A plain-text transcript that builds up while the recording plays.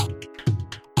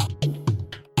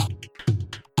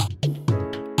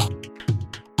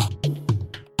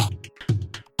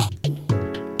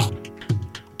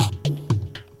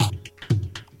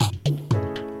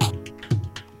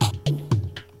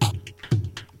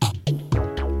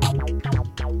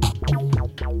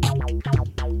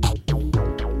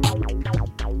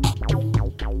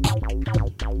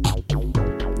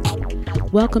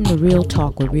Welcome to Real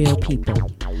Talk with Real People.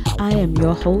 I am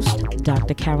your host,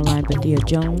 Dr. Caroline Bethia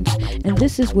Jones, and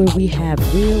this is where we have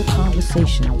real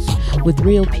conversations with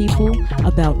real people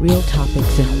about real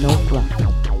topics and no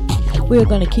fluff. We are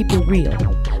going to keep it real,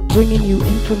 bringing you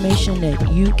information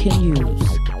that you can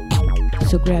use.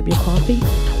 So grab your coffee,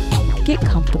 get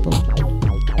comfortable,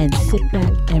 and sit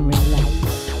back and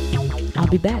relax. I'll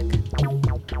be back.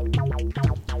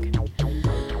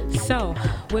 So,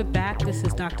 we're back. This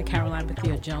is Dr. Caroline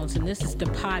Bethia Jones, and this is the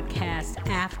podcast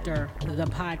after the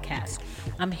podcast.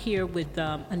 I'm here with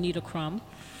Anita Crum.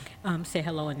 Say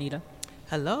hello, Anita.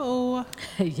 Hello.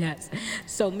 Yes.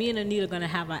 So me and Anita are going to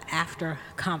have an after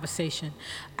conversation.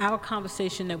 Our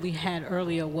conversation that we had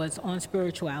earlier was on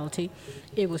spirituality.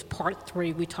 It was part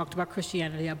 3. We talked about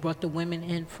Christianity. I brought the women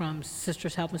in from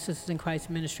Sisters Helping Sisters in Christ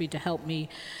Ministry to help me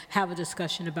have a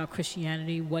discussion about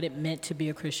Christianity, what it meant to be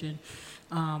a Christian.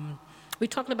 We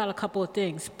talked about a couple of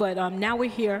things, but now we're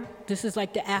here. This is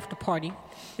like the after party,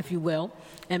 if you will.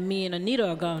 And me and Anita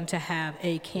are going to have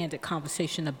a candid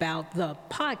conversation about the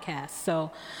podcast. So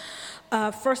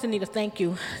first, Anita, thank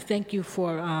you. Thank you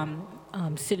for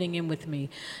sitting in with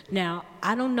me. Now,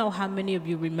 I don't know how many of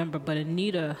you remember, but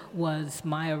Anita was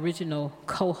my original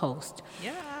co-host.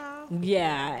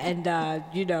 Yeah,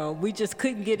 and, we just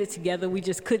couldn't get it together. We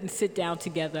just couldn't sit down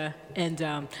together. And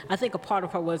I think a part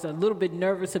of her was a little bit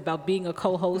nervous about being a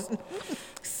co-host.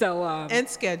 So and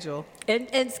schedule.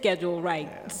 And schedule, right.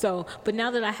 Yeah. So, but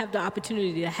now that I have the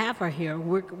opportunity to have her here,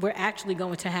 we're actually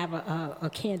going to have a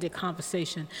candid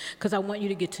conversation because I want you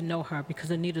to get to know her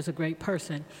because Anita's a great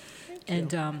person.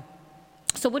 Thank you.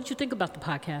 So what did you think about the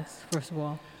podcast, first of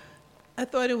all? I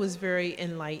thought it was very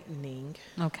enlightening.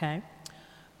 Okay.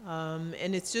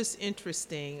 And it's just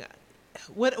interesting.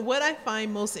 What I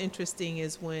find most interesting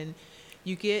is when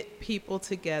you get people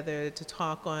together to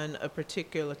talk on a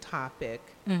particular topic,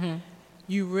 mm-hmm.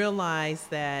 you realize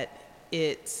that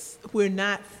we're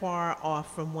not far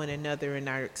off from one another in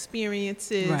our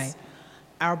experiences, right.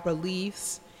 our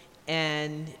beliefs,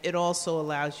 and it also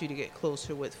allows you to get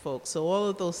closer with folks. So all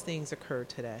of those things occur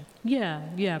today. Yeah,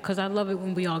 because I love it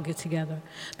when we all get together.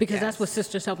 Because Yes. that's what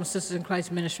Sisters Helping Sisters in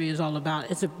Christ Ministry is all about.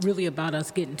 It's really about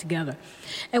us getting together.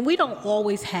 And we don't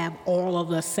always have all of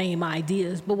the same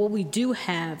ideas, but what we do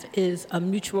have is a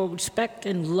mutual respect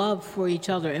and love for each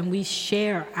other, and we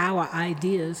share our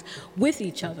ideas with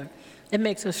each other. It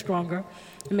makes us stronger.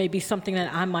 It may be something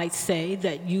that I might say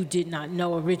that you did not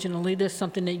know originally. There's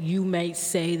something that you may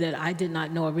say that I did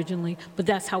not know originally, but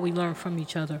that's how we learn from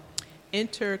each other.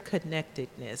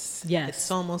 Interconnectedness. Yes. It's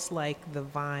almost like the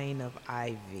vine of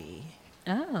ivy.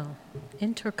 Oh,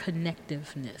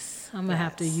 interconnectiveness. I'm going to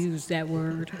have to use that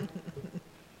word.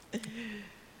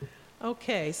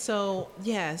 Okay, so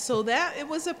that it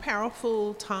was a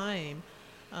powerful time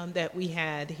that we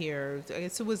had here. I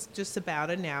guess it was just about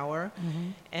an hour,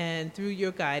 mm-hmm. and through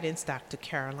your guidance, Dr.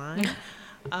 Caroline,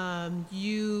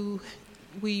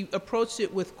 we approached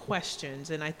it with questions,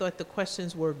 and I thought the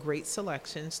questions were a great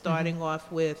selection, starting mm-hmm. off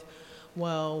with,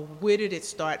 well, where did it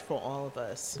start for all of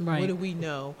us? Right. What do we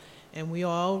know? And we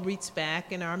all reached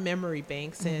back in our memory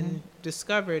banks mm-hmm. and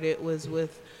discovered it was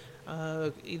with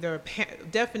either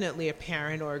definitely a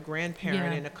parent or a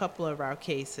grandparent in a couple of our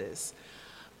cases.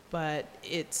 But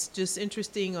it's just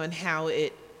interesting on how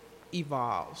it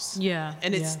evolves. Yeah.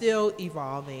 And it's still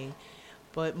evolving.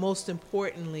 But most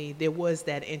importantly, there was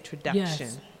that introduction.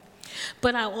 Yes.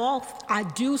 But I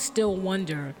do still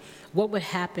wonder what would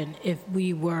happen if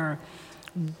we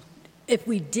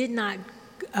did not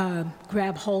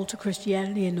grab hold to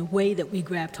Christianity in the way that we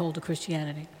grabbed hold to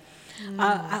Christianity.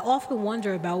 I often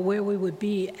wonder about where we would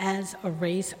be as a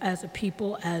race, as a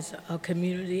people, as a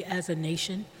community, as a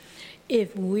nation,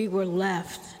 if we were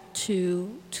left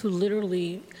to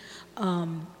literally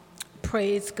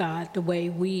praise God the way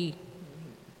we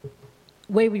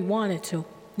wanted to.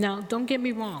 Now, don't get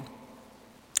me wrong,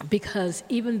 because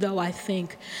even though I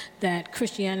think that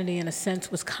Christianity, in a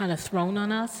sense, was kind of thrown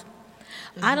on us,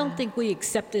 mm-hmm. I don't think we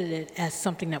accepted it as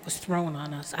something that was thrown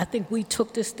on us. I think we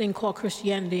took this thing called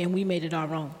Christianity and we made it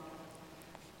our own.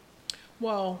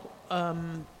 Well,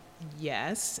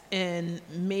 yes, and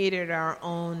made it our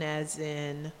own as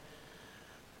in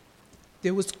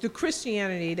there was the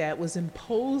Christianity that was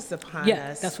imposed upon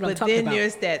us, that's what I'm talking about. But then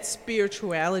there's that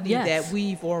spirituality that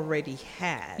we've already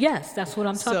had. Yes, that's what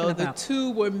I'm talking about. So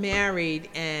the two were married,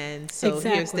 and so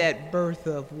here's that birth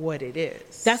of what it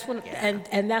is. That's what,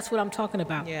 and that's what I'm talking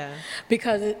about. Yeah.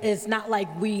 Because it's not like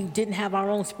we didn't have our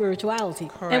own spirituality.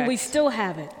 Correct. And we still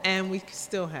have it. And we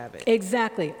still have it.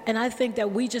 Exactly. And I think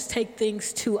that we just take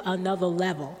things to another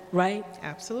level, right?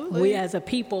 Absolutely. We as a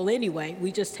people anyway,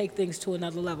 we just take things to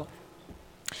another level.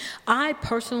 I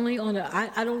personally, I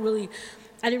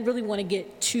didn't really want to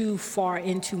get too far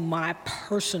into my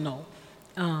personal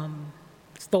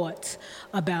thoughts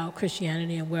about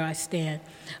Christianity and where I stand.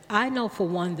 I know for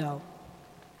one, though,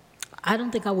 I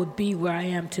don't think I would be where I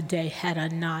am today had I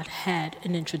not had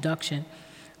an introduction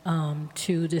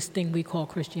to this thing we call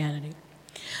Christianity.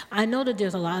 I know that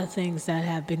there's a lot of things that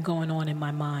have been going on in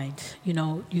my mind. You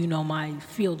know, my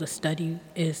field of study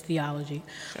is theology.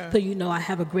 Sure. But I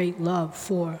have a great love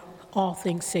for all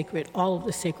things sacred, all of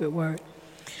the sacred word.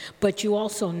 But you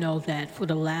also know that for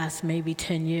the last maybe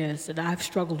 10 years that I've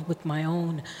struggled with my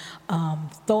own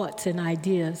thoughts and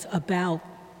ideas about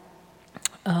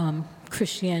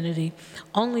Christianity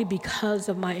only because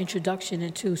of my introduction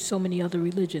into so many other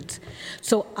religions.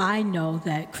 So I know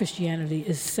that Christianity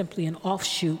is simply an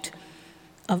offshoot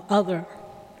of other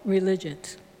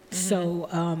religions. Mm-hmm.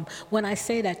 So when I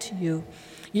say that to you,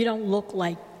 you don't look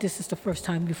like this is the first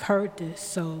time you've heard this.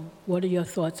 So what are your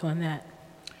thoughts on that?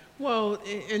 Well,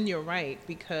 and you're right,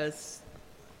 because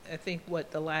I think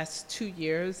the last 2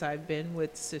 years I've been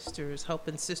with sisters,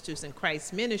 helping Sisters in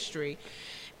Christ ministry.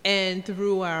 And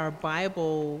through our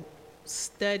Bible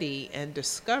study and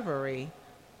discovery,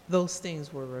 those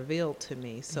things were revealed to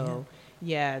me. So,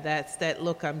 yeah, that's that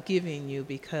look I'm giving you,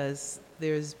 because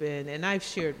there's been, and I've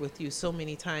shared with you so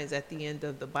many times at the end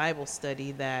of the Bible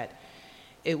study that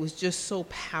it was just so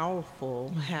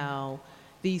powerful how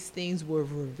these things were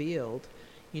revealed.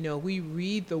 We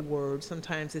read the word,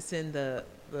 sometimes it's in the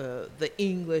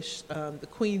English, the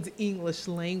Queen's English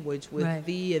language with right.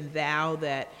 thee and thou,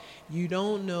 that you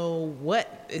don't know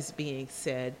what is being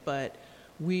said, but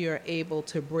we are able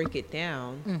to break it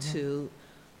down to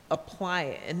apply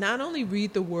it. And not only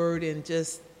read the word and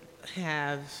just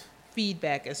have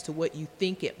feedback as to what you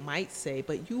think it might say,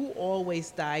 but you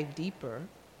always dive deeper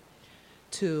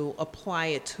to apply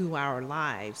it to our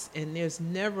lives. And there's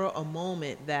never a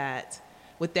moment that,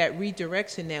 with that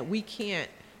redirection, that we can't,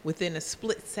 within a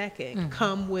split second,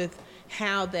 come with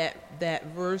how that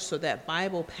verse or that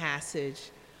Bible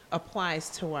passage applies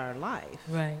to our life.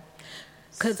 Right.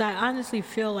 Because I honestly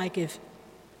feel like if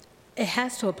it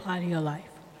has to apply to your life.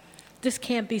 This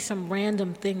can't be some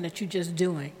random thing that you're just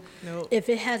doing. Nope. If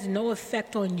it has no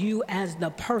effect on you as the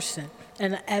person,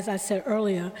 and as I said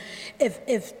earlier,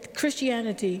 if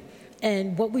Christianity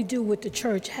and what we do with the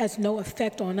church has no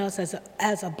effect on us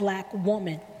as a black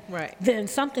woman, right, then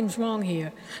something's wrong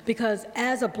here. Because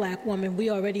as a black woman,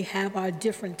 we already have our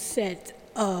different set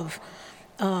of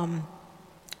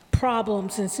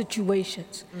problems and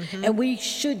situations. And we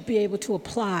should be able to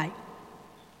apply.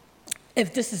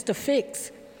 If this is the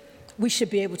fix, we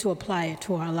should be able to apply it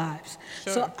to our lives.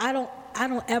 Sure. So I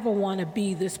don't ever want to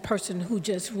be this person who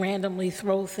just randomly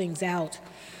throws things out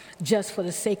just for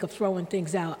the sake of throwing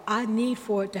things out. I need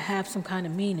for it to have some kind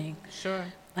of meaning. Sure.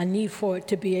 I need for us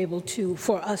to be able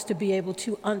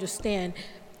to understand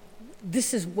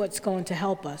this is what's going to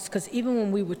help us. Because even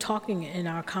when we were talking in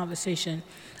our conversation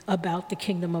about the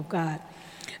kingdom of God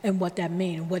and what that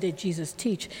means and what did Jesus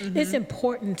teach, it's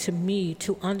important to me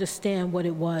to understand what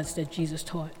it was that Jesus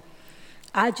taught.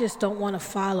 I just don't want to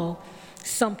follow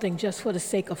something just for the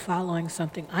sake of following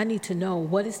something. I need to know,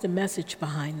 what is the message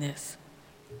behind this?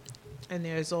 And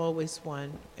there's always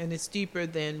one, and it's deeper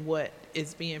than what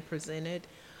is being presented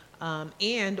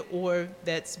and or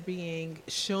that's being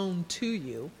shown to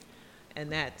you.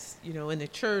 And that's, in the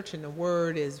church and the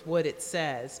word is what it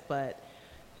says, but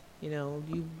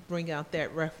you bring out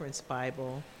that reference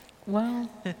Bible. Well,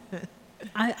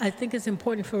 I think it's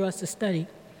important for us to study.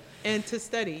 And to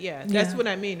study, that's what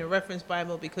I mean, the reference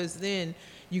Bible, because then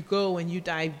you go and you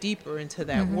dive deeper into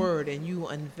that word and you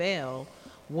unveil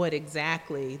what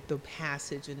exactly the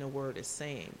passage in the word is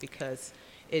saying, because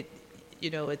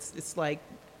it's like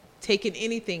taking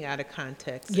anything out of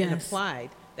context and applied.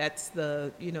 That's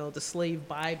the slave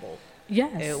Bible.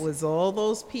 Yes. It was all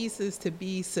those pieces to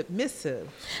be submissive.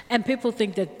 And people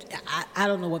think that, I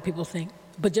don't know what people think,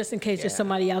 but just in case there's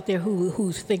somebody out there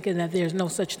who's thinking that there's no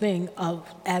such thing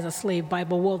as a slave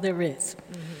Bible, well, there is.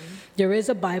 There is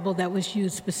a Bible that was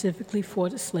used specifically for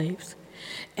the slaves,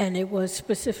 and it was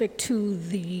specific to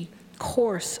the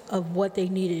course of what they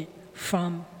needed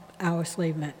from our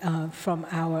from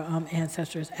our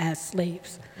ancestors as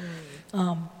slaves.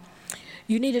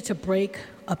 You needed to break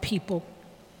a people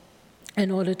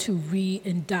in order to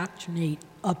re-indoctrinate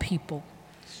a people.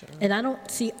 Sure. And I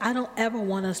don't ever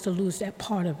want us to lose that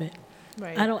part of it.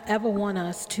 Right. I don't ever want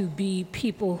us to be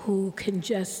people who can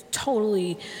just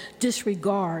totally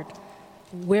disregard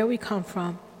where we come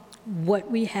from,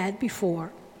 what we had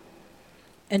before,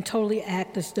 and totally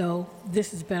act as though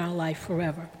this has been our life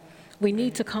forever. We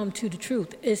need to come to the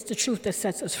truth. It's the truth that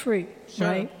sets us free, Sure,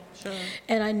 right? sure.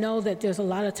 And I know that there's a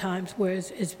lot of times where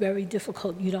it's very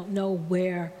difficult. You don't know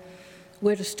where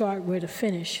to start, where to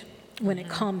finish when it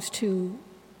comes to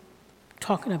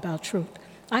talking about truth.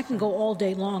 I can go all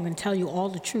day long and tell you all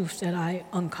the truths that I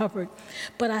uncovered,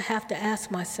 but I have to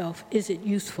ask myself, is it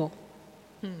useful?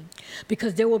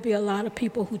 Because there will be a lot of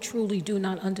people who truly do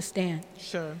not understand.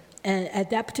 Sure. And at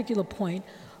that particular point,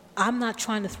 I'm not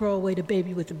trying to throw away the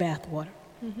baby with the bathwater.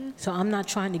 So I'm not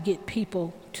trying to get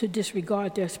people to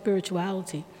disregard their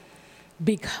spirituality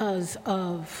because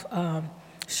of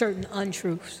certain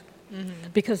untruths.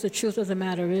 Because the truth of the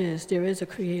matter is, there is a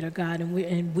creator God,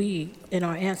 and we and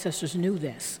our ancestors knew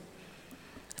this.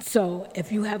 So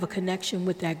if you have a connection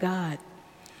with that God,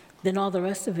 then all the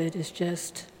rest of it is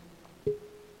just.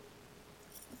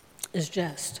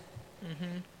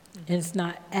 And it's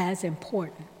not as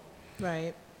important.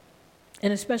 Right.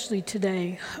 And especially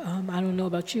today, I don't know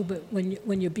about you, but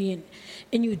when you're being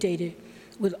inundated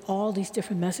with all these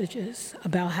different messages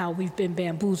about how we've been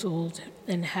bamboozled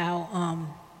and how,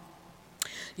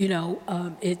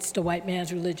 it's the white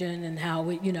man's religion and how,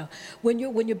 when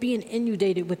you're being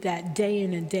inundated with that day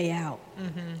in and day out,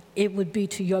 it would be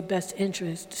to your best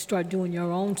interest to start doing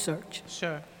your own search.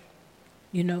 Sure.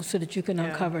 So that you can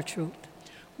uncover truth.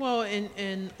 Well,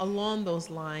 and along those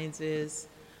lines is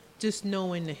just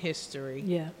knowing the history.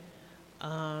 Yeah.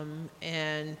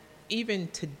 And even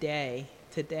today,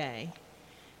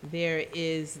 there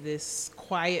is this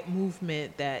quiet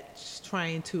movement that's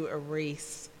trying to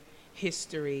erase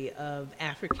history of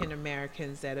African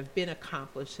Americans that have been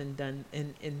accomplished and done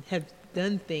and have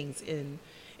done things in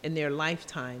their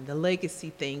lifetime, the legacy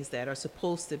things that are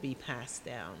supposed to be passed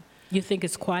down. You think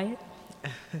it's quiet?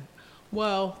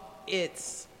 Well,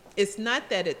 it's not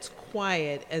that it's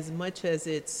quiet as much as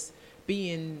it's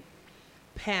being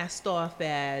passed off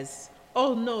as,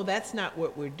 oh, no, that's not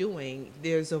what we're doing.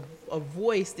 There's a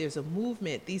voice, there's a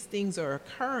movement, these things are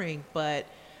occurring, but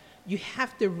you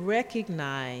have to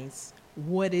recognize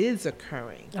what is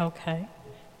occurring. Okay.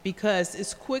 Because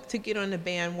it's quick to get on the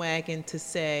bandwagon to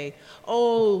say,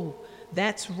 oh,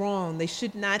 that's wrong. They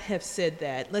should not have said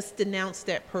that. Let's denounce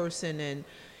that person and,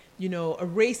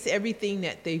 erase everything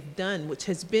that they've done, which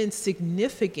has been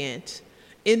significant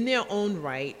in their own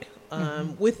right,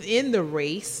 within the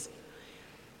race.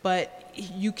 But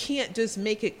you can't just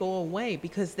make it go away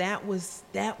because that was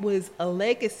a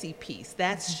legacy piece.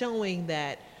 That's showing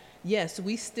that, yes,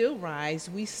 we still rise.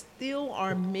 We still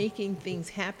are making things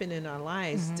happen in our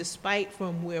lives despite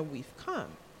from where we've come.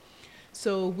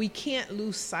 So we can't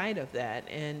lose sight of that.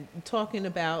 And talking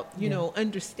about,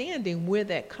 understanding where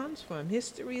that comes from,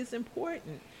 history is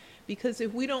important. Because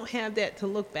if we don't have that to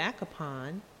look back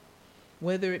upon,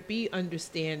 whether it be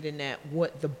understanding that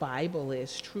what the Bible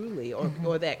is truly,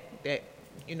 or that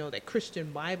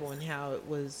Christian Bible and how it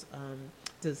was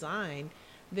designed,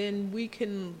 then we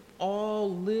can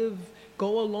all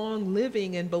go along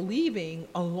living and believing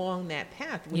along that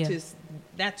path, which is,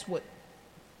 that's what,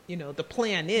 the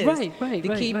plan is. Right.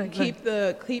 Keep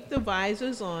the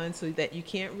visors on so that you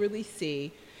can't really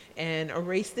see, and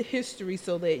erase the history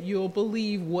so that you'll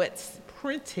believe what's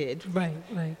printed.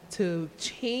 Right. To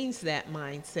change that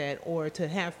mindset or to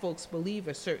have folks believe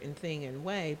a certain thing and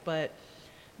way, but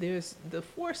the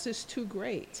force is too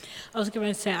great. I was going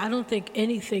to say, I don't think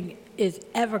anything is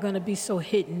ever going to be so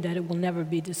hidden that it will never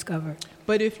be discovered.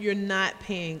 But if you're not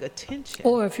paying attention.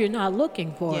 Or if you're not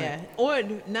looking for it. Yeah, or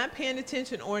not paying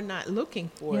attention or not looking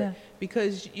for it.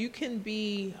 Because you can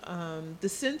be, the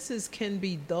senses can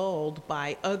be dulled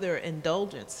by other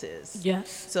indulgences.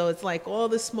 Yes. So it's like all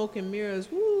the smoke and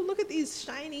mirrors, woo, look at these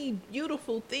shiny,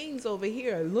 beautiful things over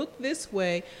here. Look this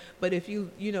way, but if you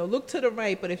look to the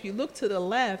right, but if you look to the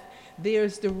left,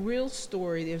 there's the real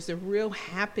story, there's the real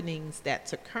happenings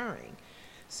that's occurring.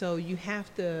 So you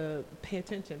have to pay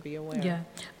attention, be aware. Yeah.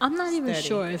 I'm not even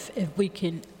sure if we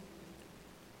can,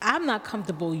 I'm not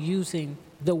comfortable using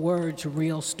the words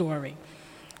real story,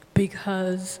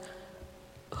 because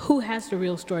who has the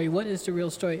real story? What is the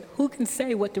real story? Who can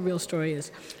say what the real story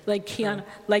is? Like Kiana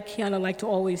liked to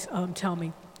always tell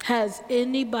me, has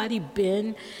anybody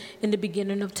been in the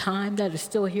beginning of time that is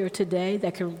still here today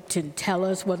that can tell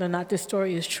us whether or not this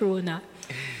story is true or not?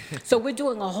 So we're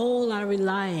doing a whole lot of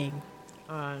relying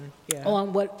on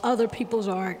what other people's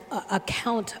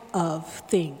account of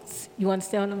things. You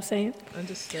understand what I'm saying?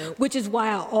 Understood. Which is why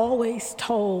I always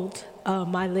told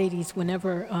my ladies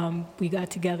whenever we got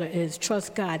together is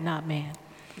trust God, not man.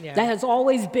 Yeah. That has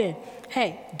always been,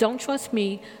 hey, don't trust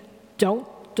me. Don't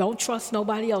don't trust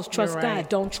nobody else. Trust You're right. God.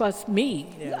 Don't trust me.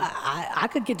 Yeah. I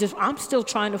could get this. I'm still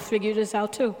trying to figure this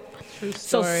out too. True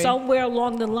So story. somewhere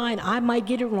along the line, I might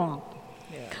get it wrong.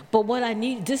 Yeah. But what I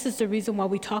need, this is the reason why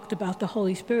we talked about the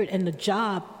Holy Spirit and the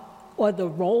job or the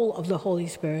role of the Holy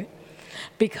Spirit,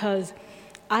 because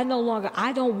I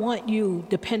don't want you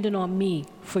dependent on me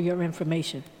for your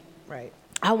information. Right.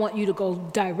 I want you to go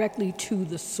directly to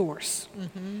the source.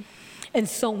 Mm-hmm. And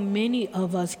so many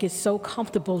of us get so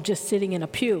comfortable just sitting in a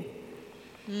pew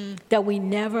that we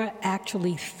never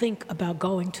actually think about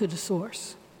going to the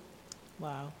source.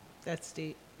 Wow. That's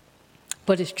deep.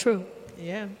 But it's true.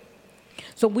 Yeah.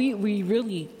 So we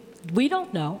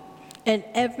don't know. And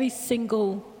every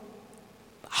single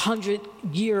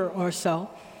 100-year or so,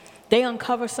 they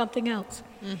uncover something else.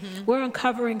 Mm-hmm. We're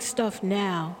uncovering stuff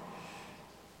now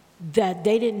that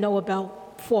they didn't know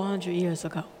about 400 years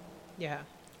ago. Yeah.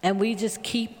 And we just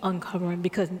keep uncovering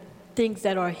because things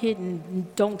that are hidden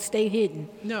don't stay hidden.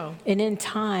 No. And in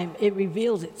time, it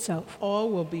reveals itself. All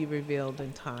will be revealed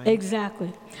in time.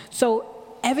 Exactly. So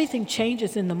everything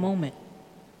changes in the moment.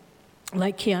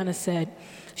 Like Kiana said,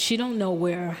 she don't know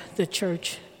where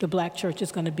the black church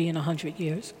is going to be in 100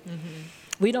 years. Mm-hmm.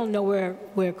 We don't know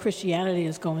where Christianity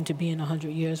is going to be in 100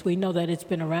 years. We know that it's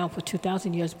been around for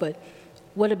 2,000 years, but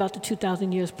what about the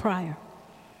 2,000 years prior?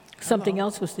 Something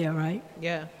else was there, right?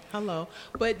 Yeah. Hello.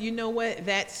 But you know what?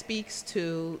 That speaks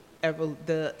to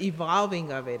the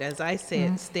evolving of it. As I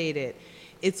stated,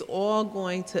 it's all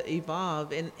going to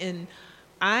evolve. And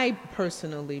I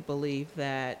personally believe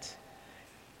that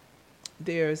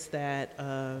there's that,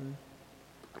 I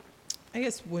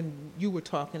guess when you were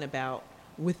talking about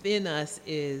within us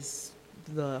is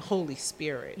the Holy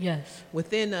Spirit. Yes.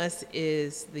 Within us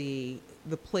is the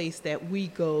place that we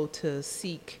go to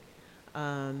seek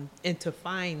and to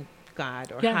find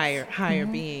God or Yes. higher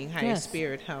being, higher Yes.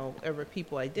 spirit, however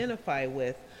people identify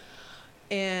with.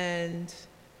 And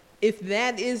if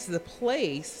that is the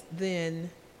place, then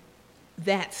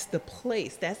that's the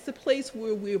place. That's the place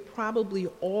where we probably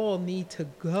all need to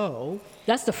go.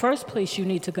 That's the first place you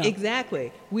need to go.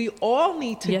 Exactly. We all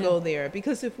need to Yeah. go there,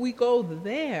 because if we go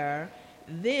there,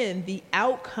 then the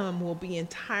outcome will be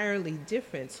entirely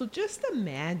different. So just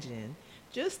imagine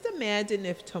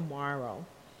if tomorrow,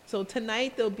 so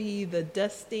tonight there'll be the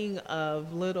dusting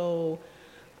of little,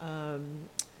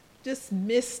 just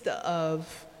mist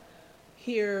of,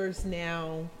 here's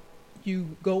now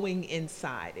you going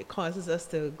inside. It causes us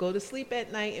to go to sleep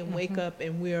at night and wake up,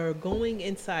 and we're going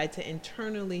inside to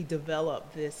internally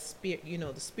develop this spirit,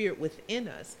 the spirit within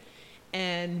us.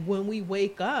 And when we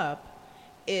wake up,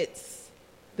 it's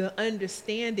the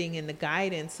understanding and the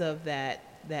guidance of that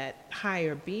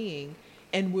higher being,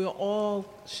 and we're all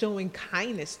showing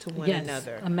kindness to one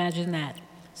another. Imagine that.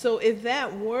 So if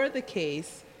that were the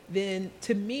case, then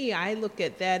to me, I look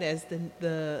at that as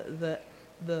the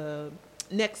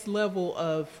next level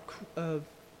of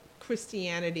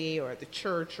Christianity or the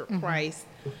church or Christ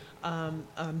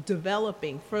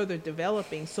further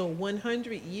developing. So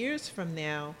 100 years from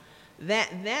now,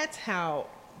 that's how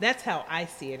I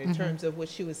see it in terms of what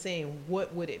she was saying.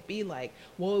 What would it be like?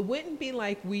 Well, it wouldn't be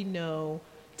like we know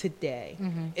today.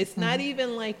 It's not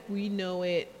even like we know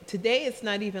it today. It's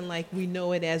not even like we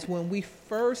know it as when we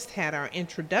first had our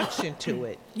introduction to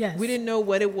it. Yes. We didn't know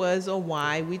what it was or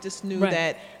why. We just knew Right.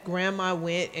 that grandma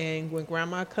went, and when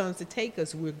grandma comes to take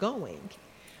us, we're going.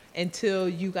 Until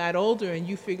you got older and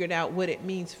you figured out what it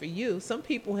means for you. Some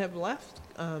people have left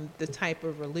the type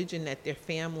of religion that their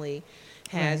family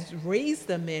has raised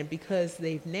them in, because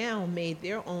they've now made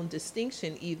their own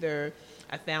distinction. Either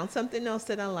I found something else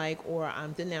that I like, or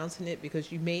I'm denouncing it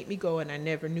because you made me go and I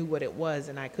never knew what it was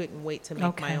and I couldn't wait to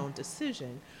make my own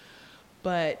decision.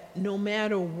 But no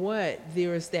matter what,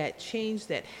 there is that change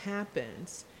that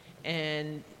happens,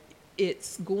 and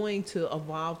it's going to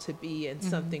evolve to be in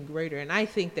something greater. And I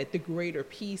think that the greater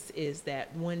piece is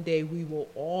that one day we will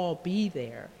all be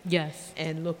there. Yes.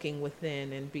 And looking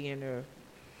within and being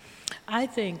I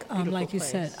think, like you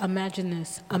said, imagine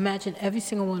this. Imagine every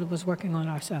single one of us working on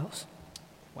ourselves.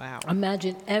 wow.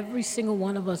 Imagine every single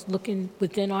one of us looking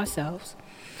within ourselves,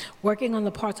 working on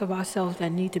the parts of ourselves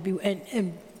that need to be,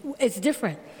 and it's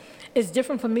different. It's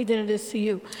different for me than it is to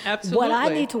you. Absolutely. What I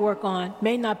need to work on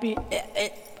may not be,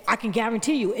 I can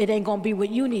guarantee you it ain't going to be what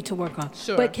you need to work on.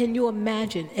 Sure. But can you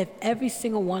imagine if every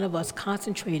single one of us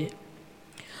concentrated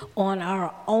on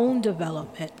our own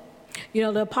development?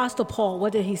 The Apostle Paul,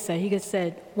 what did he say? He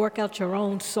said, work out your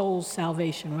own soul's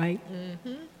salvation, right?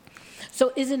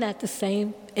 So isn't that the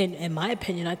same? In my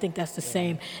opinion, I think that's the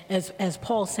same as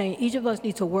Paul saying, each of us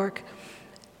needs to work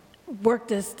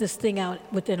this thing out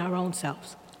within our own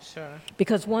selves. Sure.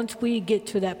 Because once we get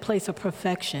to that place of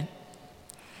perfection,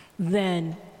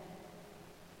 then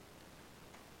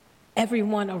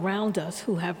everyone around us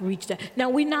who have reached that. Now,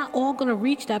 we're not all going to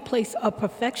reach that place of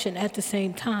perfection at the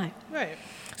same time. Right.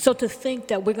 So to think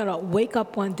that we're going to wake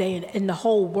up one day and the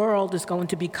whole world is going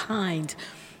to be kind,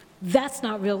 that's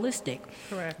not realistic.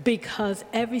 Correct. Because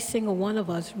every single one of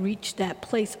us reached that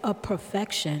place of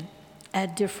perfection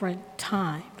at different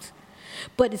times.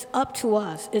 But it's up to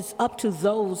us. It's up to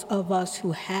those of us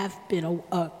who have been,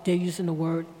 they're using the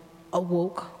word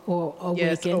awoke or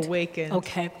awakened. Yes, awakened.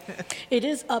 Okay. It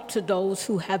is up to those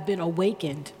who have been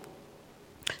awakened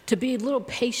to be a little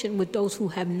patient with those who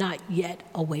have not yet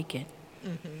awakened.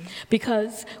 Mm-hmm.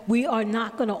 Because we are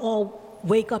not going to all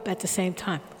wake up at the same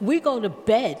time. We go to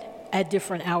bed at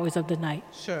different hours of the night.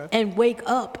 Sure. And wake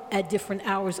up at different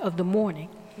hours of the morning.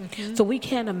 Mm-hmm. So we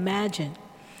can't imagine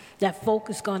that folk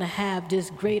is going to have this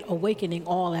great awakening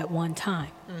all at one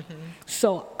time. Mm-hmm.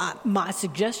 So my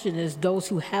suggestion is those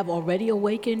who have already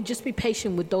awakened, just be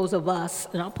patient with those of us,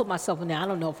 and I'll put myself in there, I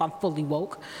don't know if I'm fully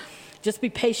woke. Just be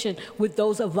patient with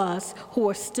those of us who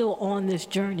are still on this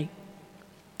journey,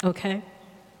 okay?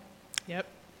 Yep.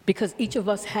 Because each of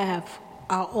us have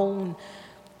our own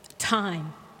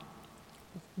time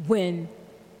when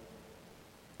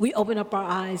we open up our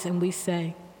eyes and we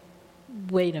say,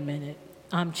 wait a minute,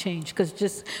 I'm changed. Because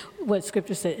just what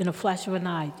Scripture said, in a flash of an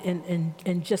eye,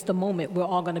 in just a moment, we're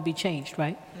all going to be changed,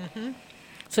 right? Mm-hmm.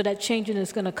 So that changing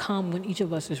is going to come when each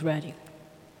of us is ready.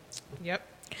 Yep.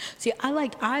 See,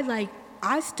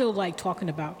 I still like talking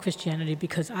about Christianity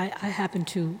because I happen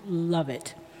to love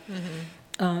it.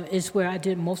 Mm-hmm. It's where I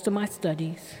did most of my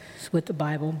studies with the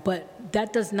Bible, but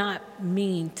that does not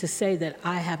mean to say that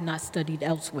I have not studied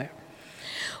elsewhere.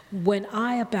 When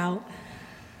I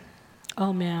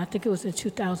think it was in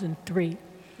 2003,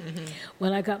 mm-hmm.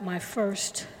 when I got my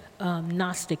first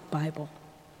Gnostic Bible.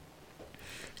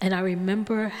 And I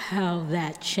remember how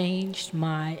that changed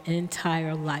my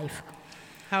entire life.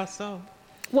 How so?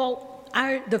 Well,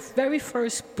 the very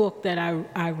first book that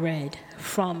I read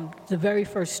from, the very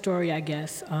first story, I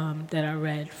guess, that I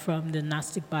read from the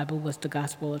Gnostic Bible was the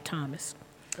Gospel of Thomas.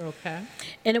 Okay.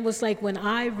 And it was like when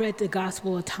I read the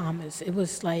Gospel of Thomas, it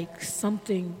was like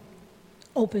something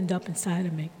opened up inside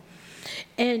of me.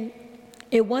 And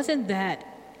it wasn't that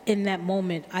in that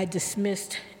moment I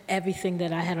dismissed everything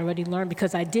that I had already learned,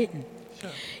 because I didn't. Sure.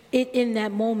 It in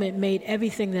that moment made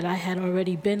everything that I had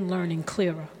already been learning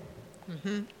clearer.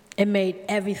 Mm-hmm. It made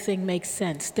everything make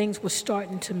sense. Things were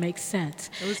starting to make sense.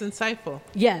 It was insightful.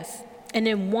 Yes. And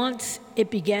then once it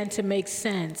began to make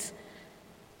sense,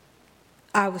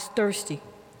 I was thirsty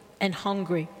and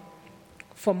hungry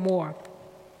for more.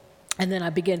 And then I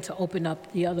began to open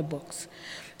up the other books.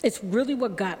 It's really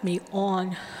what got me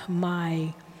on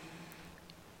my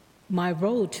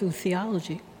road to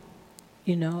theology,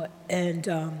 and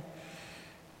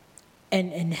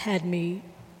had me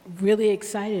really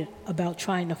excited about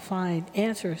trying to find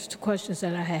answers to questions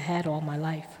that I had had all my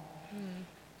life. Mm.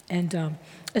 And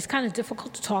it's kind of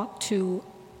difficult to talk to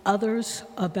others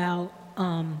about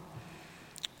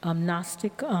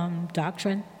Gnostic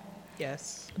doctrine.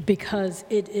 Yes. Because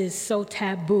it is so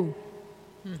taboo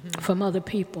from other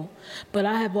people. But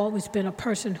I have always been a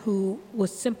person who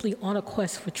was simply on a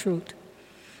quest for truth.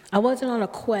 I wasn't on a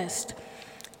quest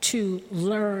to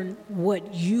learn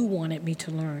what you wanted me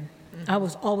to learn. I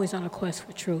was always on a quest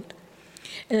for truth.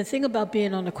 And the thing about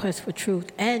being on a quest for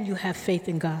truth, and you have faith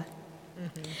in God,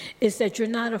 is that you're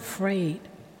not afraid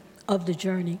of the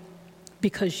journey,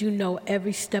 because you know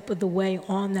every step of the way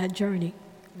on that journey,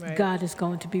 right, God is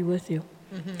going to be with you.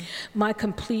 Mm-hmm. My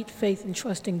complete faith and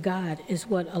trust in God is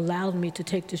what allowed me to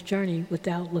take this journey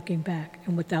without looking back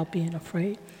and without being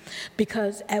afraid.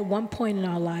 Because at one point in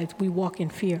our lives, we walk in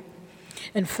fear.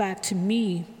 In fact, to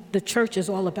me, the church is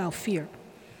all about fear.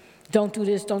 Don't do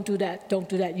this, don't do that, don't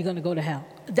do that, you're going to go to hell.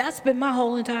 That's been my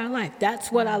whole entire life.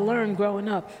 That's what I learned growing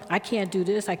up. I can't do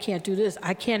this, I can't do this.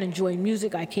 I can't enjoy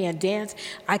music, I can't dance,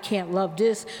 I can't love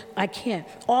this, I can't.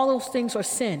 All those things are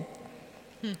sin.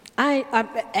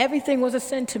 Everything was a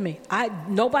sin to me.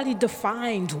 Nobody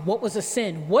defined what was a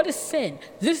sin. What is sin?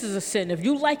 This is a sin. If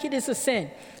you like it, it's a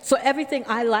sin. So everything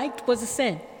I liked was a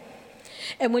sin.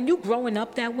 And when you're growing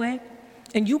up that way,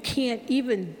 and you can't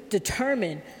even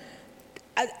determine,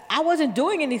 I wasn't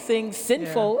doing anything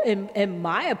sinful in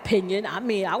my opinion. I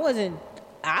mean, I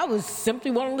was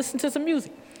simply wanting to listen to some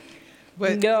music.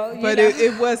 But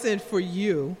it wasn't for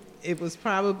you. It was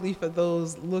probably for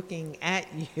those looking at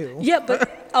you. Yeah,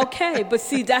 but okay, but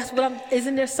see, that's what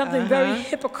isn't there something very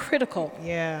hypocritical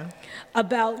Yeah.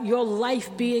 about your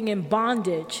life being in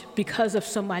bondage because of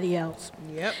somebody else?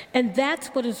 Yep. And that's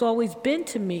what it's always been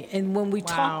to me. And when we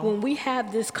talk, when we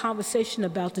have this conversation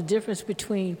about the difference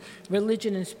between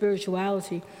religion and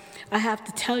spirituality, I have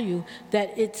to tell you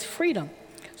that it's freedom.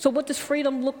 So what does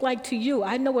freedom look like to you?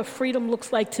 I know what freedom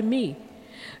looks like to me.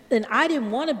 And I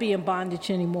didn't want to be in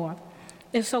bondage anymore.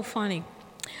 It's so funny.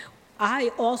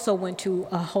 I also went to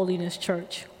a holiness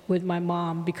church with my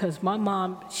mom because my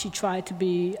mom, she tried to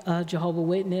be a Jehovah's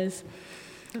Witness.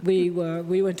 We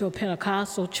went to a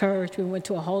Pentecostal church. We went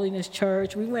to a holiness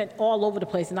church. We went all over the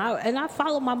place. And I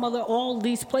followed my mother all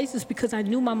these places because I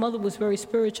knew my mother was very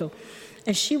spiritual.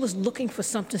 And she was looking for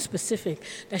something specific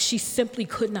that she simply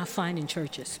could not find in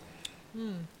churches.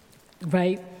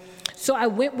 Right? So I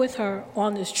went with her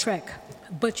on this trek.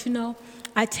 But you know,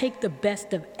 I take the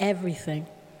best of everything.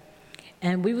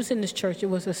 And we was in this church. It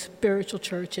was a spiritual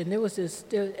church. And there was this,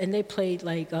 and they played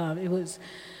like, it was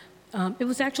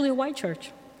actually a white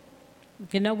church.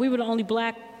 You know, we were the only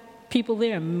black people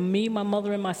there, me, my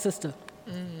mother, and my sister.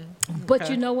 But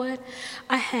you know what?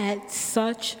 I had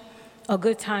such a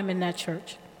good time in that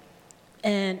church.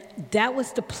 And that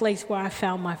was the place where I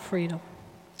found my freedom.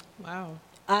 Wow.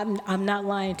 I'm not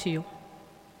lying to you.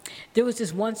 There was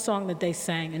this one song that they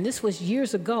sang, and this was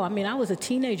years ago. I mean, I was a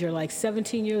teenager, like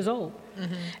 17 years old.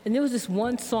 And there was this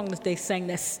one song that they sang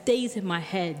that stays in my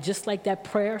head, just like that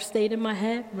prayer stayed in my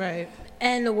head. Right.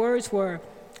 And the words were,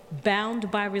 bound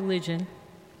by religion,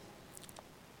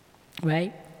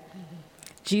 right?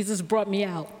 Jesus brought me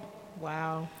out.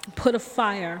 Wow. Put a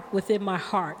fire within my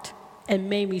heart and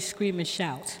made me scream and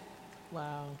shout.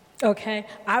 Wow. Okay?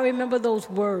 I remember those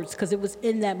words because it was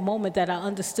in that moment that I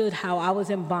understood how I was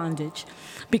in bondage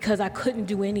because I couldn't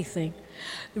do anything.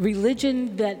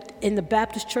 Religion that in the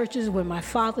Baptist churches when my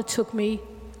father took me,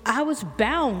 I was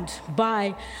bound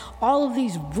by all of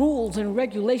these rules and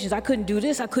regulations. I couldn't do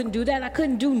this, I couldn't do that, I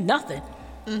couldn't do nothing.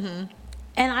 And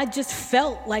I just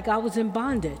felt like I was in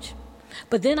bondage.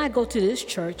 But then I go to this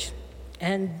church,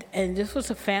 and this was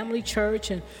a family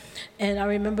church, and I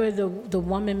remember the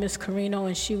woman, Miss Carino,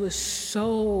 and she was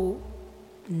so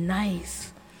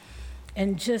nice,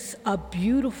 and just a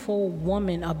beautiful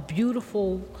woman, a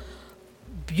beautiful,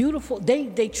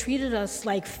 they treated us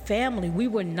like family. We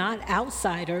were not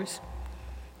outsiders.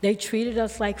 They treated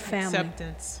us like family.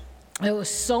 Acceptance. There was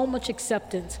so much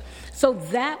acceptance. So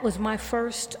that was my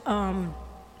first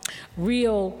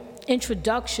real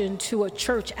introduction to a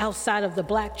church outside of the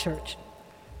black church.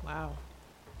 Wow.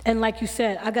 And like you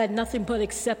said, I got nothing but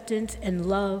acceptance and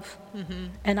love,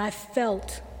 and I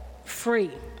felt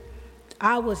free.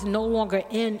 I was no longer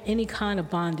in any kind of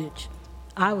bondage.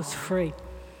 I was free.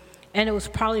 And it was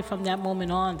probably from that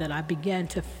moment on that I began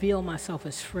to feel myself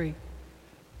as free.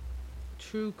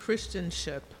 True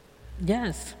Christianship.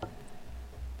 Yes.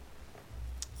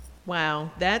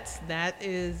 Wow, that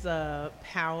is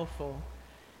powerful.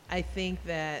 I think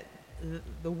that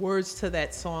the words to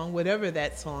that song, whatever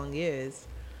that song is,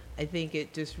 I think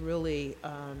it just really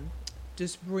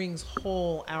just brings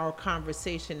whole our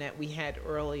conversation that we had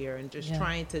earlier and just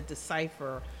trying to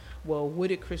decipher, well, what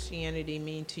did Christianity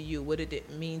mean to you? What did it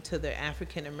mean to the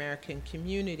African American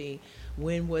community?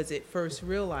 When was it first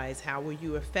realized? How were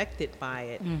you affected by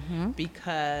it?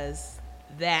 Because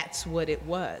that's what it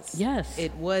was. Yes.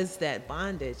 It was that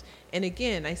bondage. And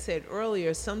again, I said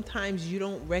earlier, sometimes you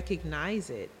don't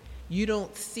recognize it. You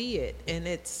don't see it. And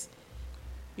it's,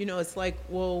 you know, it's like,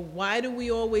 well, why do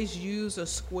we always use a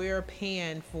square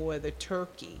pan for the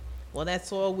turkey? Well,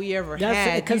 that's all we ever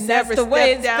had. Because that's the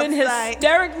way it's been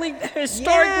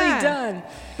historically done.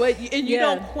 But you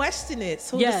don't question it.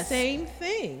 So the same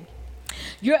thing.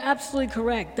 You're absolutely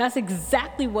correct. That's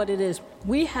exactly what it is.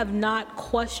 We have not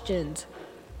questioned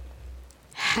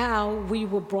how we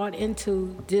were brought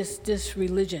into this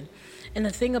religion. And the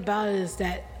thing about it is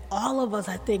that all of us,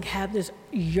 I think, have this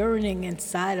yearning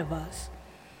inside of us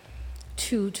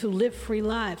to live free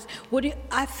lives.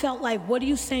 I felt like, what are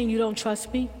you saying? You don't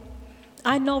trust me?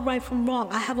 I know right from wrong.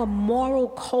 I have a moral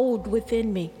code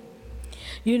within me.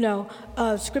 You know,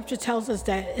 Scripture tells us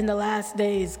that in the last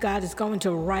days, God is going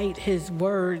to write his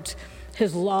words,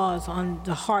 his laws on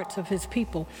the hearts of his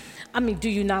people. I mean, do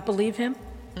you not believe him?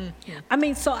 I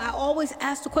mean, so I always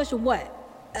ask the question,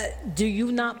 what? Do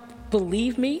you not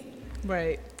believe me?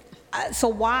 Right. So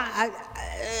why?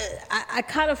 I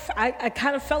kind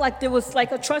of felt like there was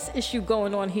like a trust issue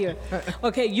going on here.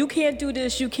 Okay, you can't do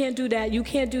this, you can't do that, you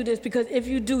can't do this, because if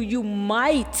you do, you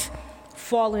might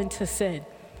fall into sin.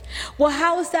 Well,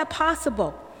 how is that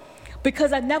possible?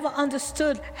 because I never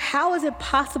understood how is it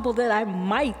possible that I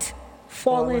might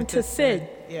fall into sin.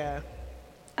 Yeah.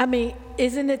 I mean,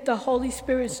 isn't it the Holy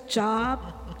Spirit's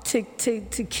job to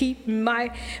keep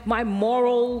my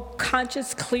moral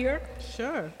conscience clear?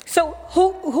 Sure. So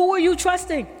who are you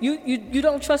trusting? You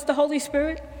don't trust the Holy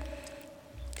Spirit?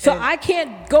 So I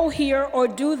can't go here or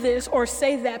do this or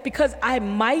say that because I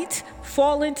might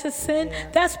fall into sin? Yeah.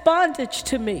 That's bondage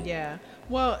to me. Yeah.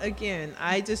 Well, again,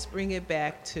 I just bring it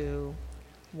back to,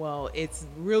 well, it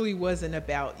really wasn't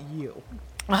about you.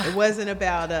 It wasn't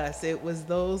about us. It was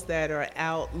those that are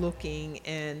out looking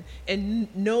and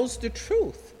knows the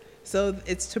truth. So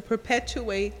it's to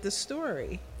perpetuate the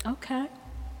story. Okay.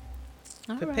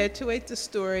 All right. Perpetuate the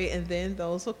story, and then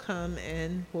those will come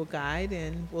and will guide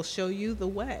and will show you the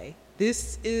way.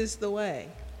 This is the way,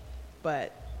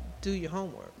 but do your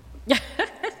homework.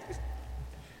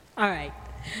 All right.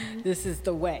 This is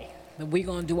the way. We're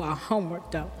going to do our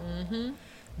homework, though. Mm-hmm.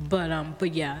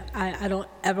 But yeah, I don't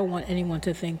ever want anyone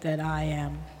to think that I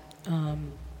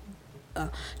am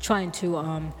trying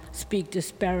to speak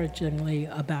disparagingly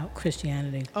about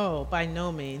Christianity. Oh, by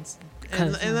no means.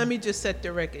 And let me just set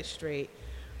the record straight.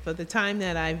 For the time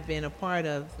that I've been a part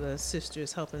of the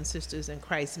Helping Sisters in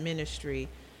Christ ministry,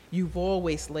 you've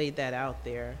always laid that out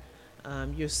there.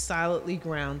 You're solidly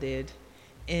grounded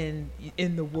in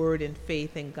the Word and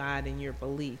faith in God and your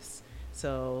beliefs.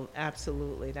 So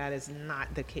absolutely, that is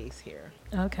not the case here.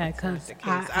 Okay, because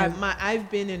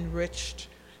I've been enriched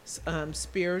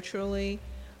spiritually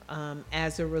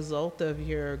as a result of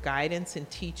your guidance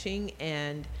and teaching,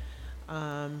 and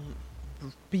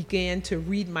began to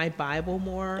read my Bible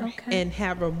more and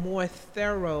have a more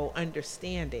thorough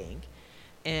understanding,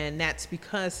 and that's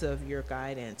because of your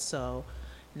guidance. So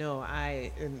no,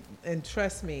 and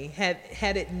trust me, had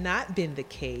it not been the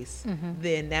case,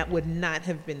 then that would not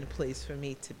have been the place for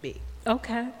me to be.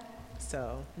 Okay.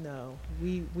 So no,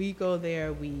 we go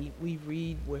there, we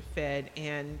read, we're fed,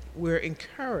 and we're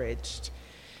encouraged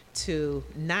to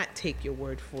not take your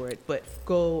word for it, but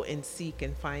go and seek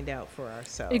and find out for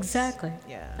ourselves. Exactly.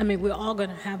 Yeah. I mean, we're all going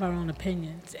to have our own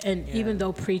opinions, and even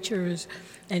though preachers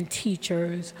and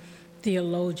teachers,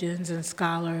 theologians and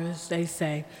scholars, they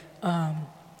say,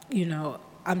 you know,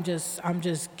 I'm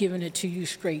just giving it to you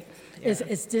straight. Yeah.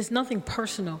 There's nothing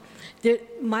personal.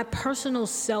 My personal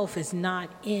self is not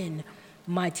in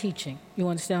my teaching. You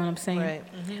understand what I'm saying? Right.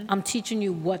 Mm-hmm. I'm teaching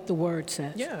you what the Word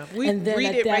says. Yeah, we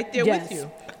read it right there with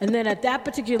you. And then at that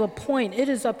particular point, it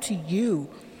is up to you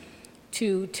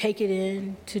to take it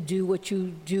in, to do what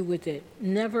you do with it.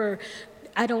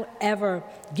 I don't ever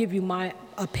give you my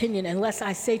opinion unless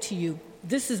I say to you,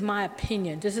 this is my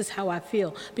opinion, this is how I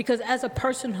feel. Because as a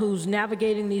person who's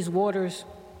navigating these waters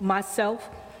myself,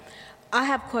 I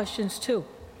have questions too.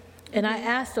 And I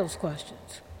ask those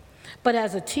questions. But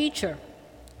as a teacher,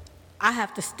 I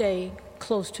have to stay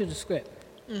close to the script.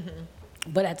 Mm-hmm.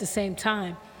 But at the same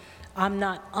time, I'm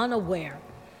not unaware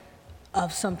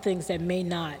of some things that may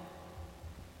not,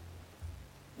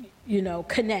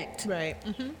 connect. Right.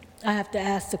 Mm-hmm. I have to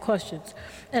ask the questions.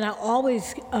 And I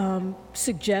always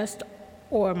suggest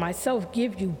or myself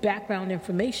give you background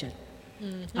information.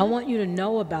 Mm-hmm. I want you to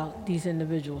know about these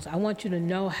individuals. I want you to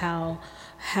know how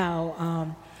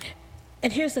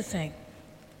and here's the thing.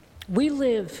 We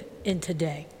live in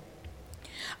today.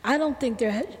 I don't think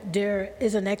there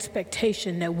is an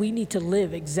expectation that we need to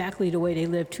live exactly the way they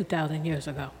lived 2,000 years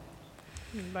ago.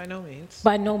 By no means.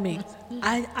 By no means.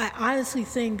 I honestly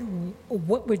think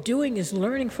what we're doing is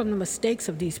learning from the mistakes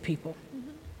of these people.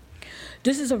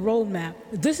 This is a roadmap.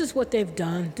 This is what they've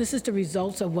done. This is the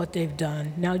results of what they've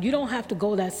done. Now, you don't have to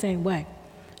go that same way.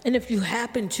 And if you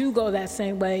happen to go that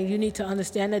same way, you need to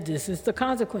understand that this is the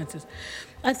consequences.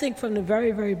 I think from the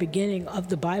very, very beginning of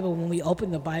the Bible, when we open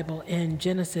the Bible in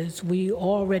Genesis, we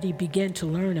already begin to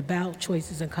learn about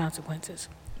choices and consequences.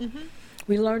 Mm-hmm.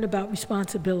 We learn about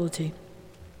responsibility.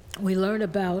 We learn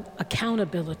about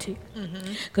accountability.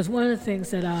 Because one of the things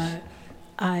that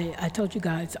I told you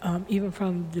guys, even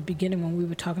from the beginning when we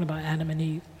were talking about Adam and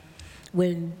Eve,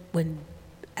 when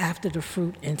after the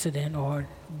fruit incident, or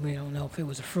we don't know if it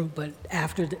was a fruit, but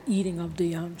after the eating of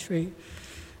the tree,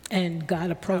 and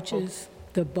God approaches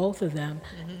the both of them,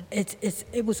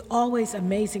 it was always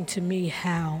amazing to me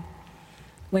how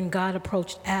when God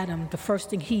approached Adam, the first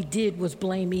thing he did was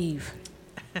blame Eve.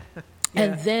 Yeah.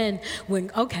 And then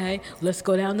let's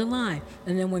go down the line.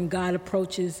 And then when God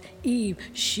approaches Eve,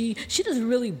 she doesn't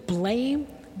really blame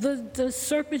the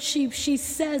serpent. She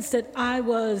says that I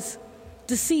was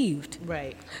deceived.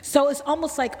 Right. So it's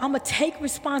almost like I'm going to take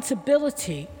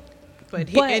responsibility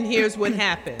And here's what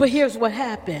happened. But here's what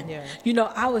happened. Yeah. You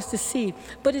know, I was deceived.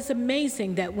 But it's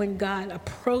amazing that when God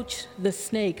approached the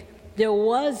snake, there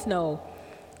was no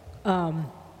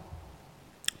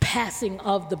passing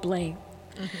of the blame.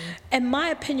 Mm-hmm. In my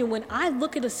opinion, when I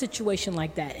look at a situation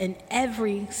like that, in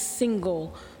every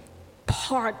single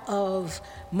part of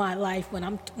my life, when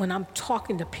I'm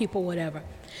talking to people, whatever,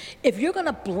 if you're going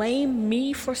to blame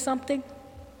me for something,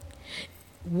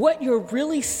 what you're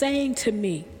really saying to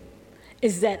me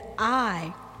is that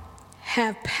I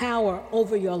have power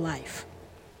over your life.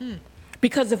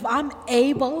 Because if I'm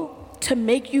able to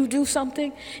make you do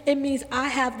something, it means I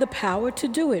have the power to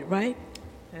do it, right?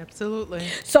 Absolutely.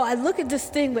 So I look at this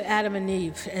thing with Adam and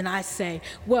Eve, and I say,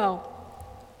 well,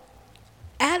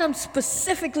 Adam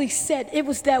specifically said, it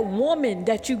was that woman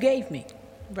that you gave me.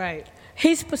 Right.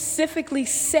 He specifically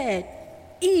said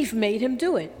Eve made him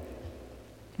do it,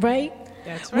 right?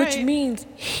 That's right. Which means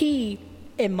he,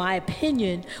 in my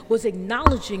opinion, was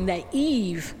acknowledging that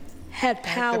Eve had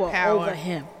power over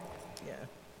him. Yeah.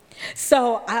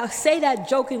 So I say that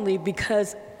jokingly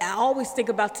because I always think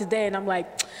about today, and I'm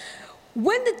like,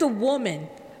 when did the woman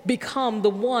become the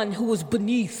one who was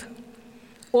beneath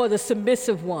or the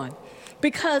submissive one?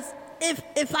 Because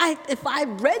if I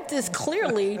read this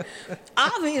clearly,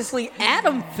 obviously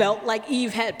Adam felt like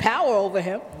Eve had power over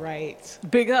him. Right.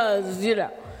 Because, you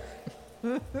know,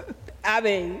 I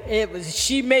mean,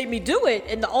 she made me do it,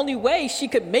 and the only way she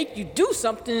could make you do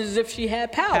something is if she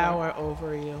had power. Power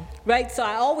over you. Right? So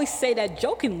I always say that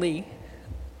jokingly,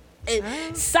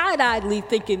 side-eyedly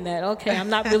thinking that, okay, I'm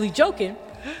not really joking.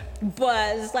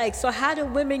 But it's like, so how do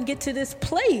women get to this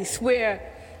place where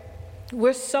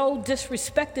we're so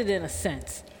disrespected in a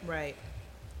sense? Right.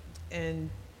 And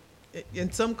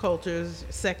in some cultures,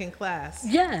 second class.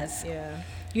 Yes. Yeah.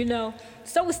 You know,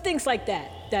 so it's things like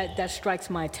that strikes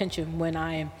my attention when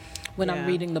I'm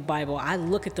reading the Bible. I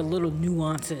look at the little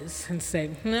nuances and say,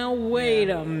 now wait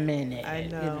a minute. I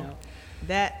know. You know?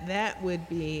 That would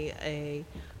be a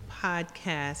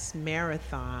podcast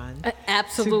marathon.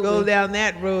 Absolutely. To go down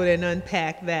that road and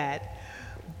unpack that.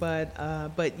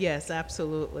 But yes,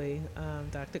 absolutely,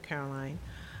 Dr. Caroline.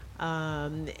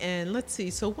 And let's see.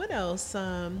 So what else?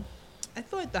 I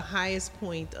thought the highest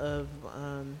point of,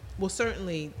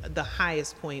 certainly the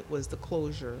highest point was the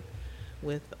closure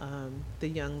with the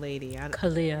young lady.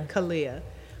 Kalia.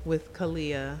 With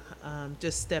Kalia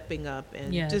just stepping up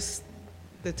and just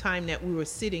the time that we were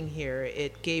sitting here,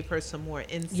 it gave her some more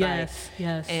insight.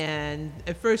 Yes. And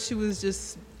at first she was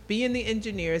just being the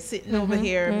engineer, sitting over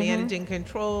here, managing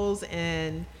controls,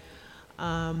 and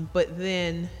but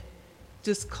then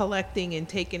just collecting and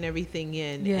taking everything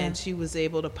in. Yeah. And she was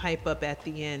able to pipe up at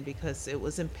the end because it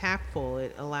was impactful.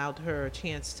 It allowed her a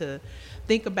chance to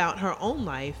think about her own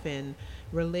life and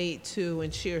relate to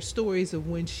and share stories of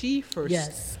when she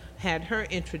first had her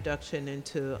introduction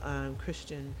into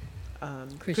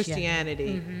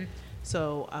Christianity. Mm-hmm.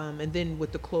 So, and then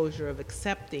with the closure of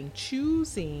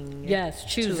choosing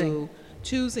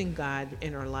God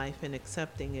in her life and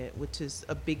accepting it, which is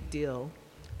a big deal,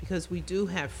 because we do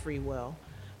have free will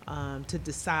to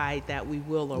decide that we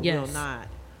will or will not.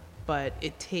 But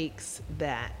it takes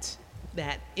that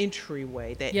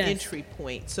entryway, entry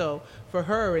point. So for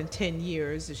her, in 10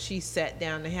 years, if she sat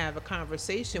down to have a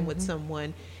conversation with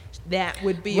someone, that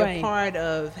would be a part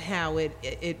of how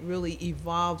it really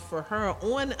evolved for her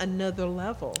on another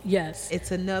level. Yes. It's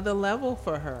another level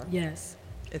for her. Yes.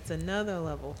 It's another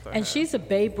level for her. And she's a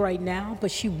babe right now,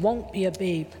 but she won't be a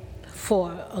babe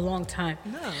for a long time.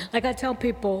 No. Like I tell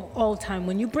people all the time,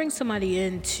 when you bring somebody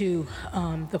into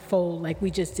the fold, like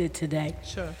we just did today,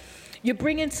 sure, you're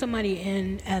bringing somebody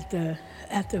in at the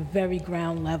very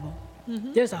ground level.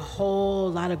 Mm-hmm. There's a whole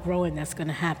lot of growing that's going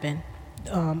to happen.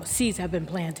 Seeds have been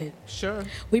planted. Sure.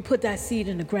 We put that seed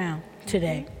in the ground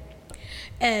today. Mm-hmm.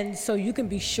 And so you can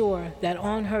be sure that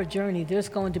on her journey, there's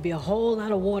going to be a whole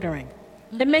lot of watering.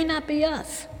 Mm-hmm. It may not be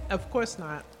us. Of course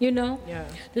not. You know? Yeah.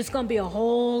 There's going to be a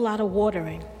whole lot of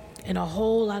watering and a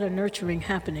whole lot of nurturing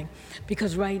happening.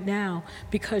 Because right now,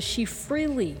 because she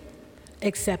freely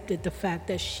accepted the fact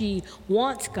that she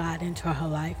wants God into her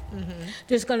life,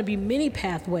 there's going to be many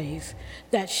pathways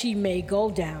that she may go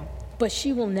down. But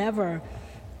she will never,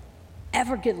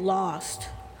 ever get lost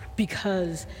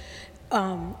because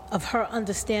of her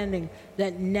understanding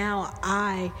that now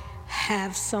I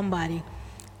have somebody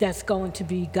that's going to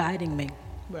be guiding me.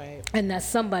 Right. And that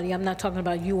somebody, I'm not talking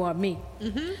about you or me.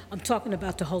 Mm-hmm. I'm talking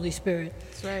about the Holy Spirit.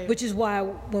 That's right. Which is why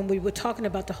when we were talking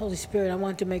about the Holy Spirit, I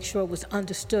wanted to make sure it was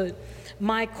understood.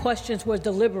 My questions were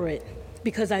deliberate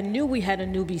because I knew we had a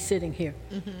newbie sitting here.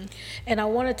 Mm-hmm. And I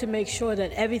wanted to make sure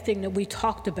that everything that we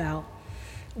talked about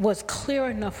was clear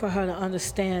enough for her to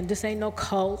understand this ain't no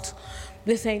cult.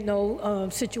 This ain't no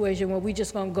situation where we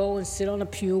just gonna go and sit on a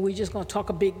pew. We just gonna talk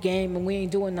a big game and we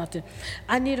ain't doing nothing.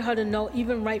 I needed her to know,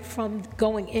 even right from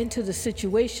going into the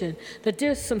situation, that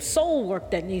there's some soul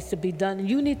work that needs to be done, and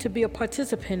you need to be a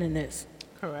participant in this.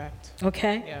 Correct.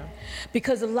 Okay? Yeah.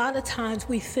 Because a lot of times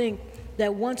we think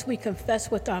that once we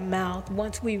confess with our mouth,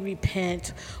 once we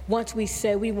repent, once we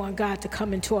say we want God to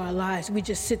come into our lives, we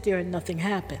just sit there and nothing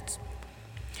happens.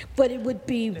 But it would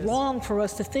be wrong for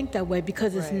us to think that way,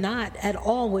 because it's not at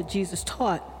all what Jesus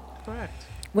taught. Correct.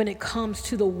 When it comes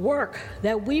to the work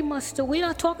that we must do. We're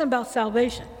not talking about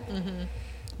salvation.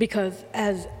 Because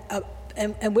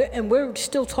we're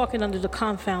still talking under the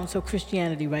confounds of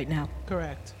Christianity right now.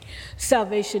 Correct.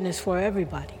 Salvation is for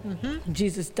everybody.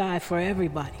 Jesus died for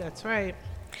everybody. That's right.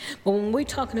 But when we're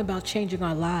talking about changing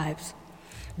our lives,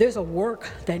 there's a work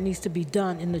that needs to be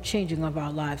done in the changing of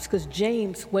our lives. Because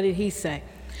James, what did he say?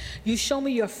 You show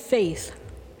me your faith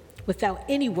without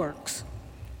any works,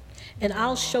 and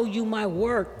I'll show you my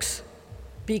works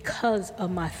because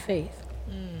of my faith.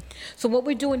 So what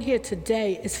we're doing here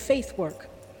today is faith work.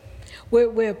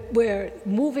 We're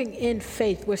moving in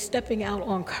faith. We're stepping out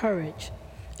on courage,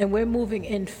 and we're moving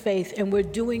in faith, and we're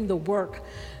doing the work,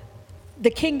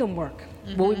 the kingdom work,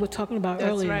 what we were talking about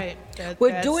earlier. That's right.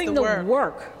 We're doing the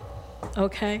work,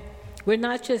 okay? We're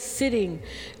not just sitting,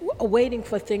 waiting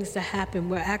for things to happen.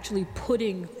 We're actually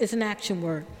putting, it's an action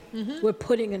word. We're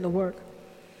putting in the work,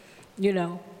 you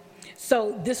know?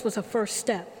 So this was a first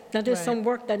step. Now there's some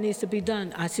work that needs to be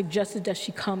done. I suggested that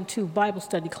she come to Bible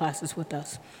study classes with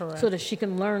us. So that she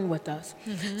can learn with us,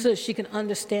 so that she can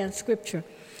understand Scripture.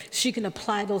 She can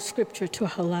apply those Scripture to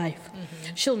her life.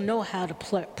 She'll know how to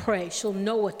pray. She'll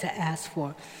know what to ask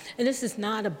for. And this is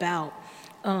not about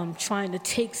trying to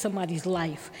take somebody's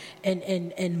life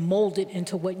and mold it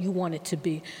into what you want it to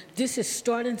be. This is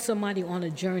starting somebody on a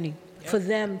journey for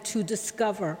them to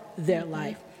discover their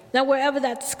life. Now, wherever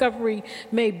that discovery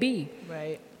may be,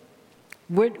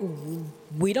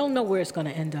 we don't know where it's going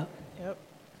to end up.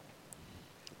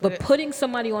 But putting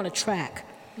somebody on a track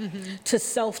to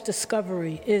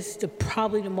self-discovery is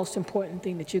probably the most important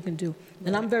thing that you can do.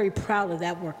 And I'm very proud of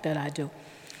that work that I do,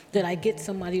 that I get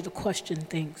somebody to question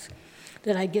things,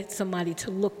 that I get somebody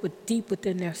to look deep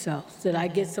within themselves, that I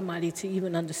get somebody to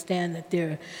even understand that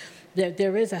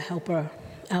there is a helper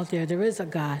out there, there is a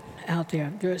God out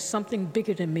there, there is something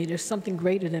bigger than me, there's something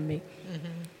greater than me.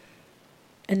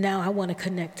 And now I want to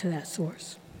connect to that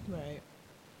source. Right.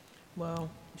 Well,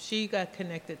 she got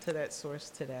connected to that source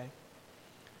today.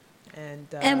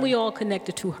 And we all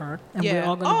connected to her, and we're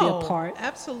all going to be a part.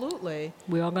 Absolutely.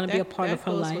 We're all going to be a part of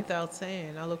her life. That goes without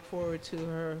saying. I look forward to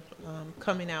her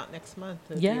coming out next month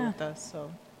to be with us.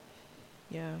 So,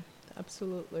 yeah,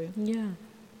 absolutely. Yeah.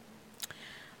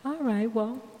 All right.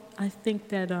 Well, I think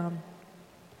that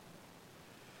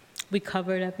we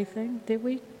covered everything, did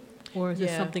we? Or is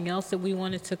there something else that we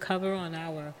wanted to cover on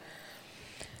our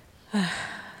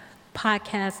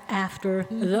podcast after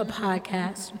the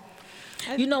podcast?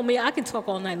 You know me, I can talk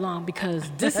all night long because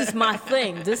this is my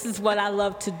thing. This is what I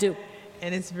love to do.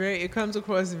 And it comes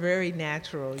across very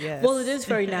natural, yes. Well, it is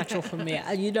very natural for me.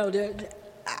 You know,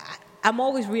 I'm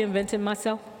always reinventing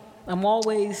myself. I'm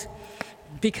always,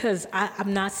 because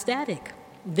I'm not static.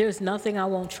 There's nothing I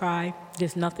won't try.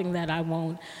 There's nothing that I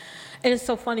won't. And it's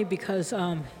so funny because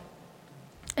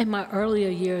in my earlier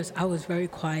years, I was very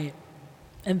quiet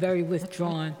and very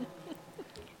withdrawn.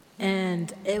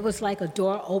 And it was like a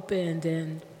door opened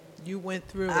and you went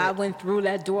through it. I went through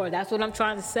that door. That's what I'm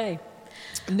trying to say.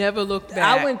 Never looked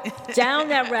back. I went down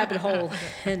that rabbit hole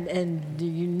and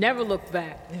you never look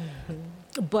back.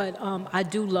 But I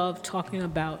do love talking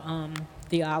about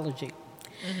theology.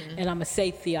 And I'm going to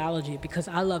say theology because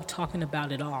I love talking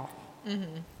about it all.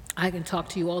 I can talk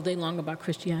to you all day long about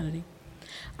Christianity.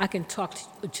 I can talk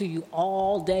to you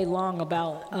all day long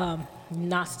about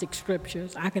Gnostic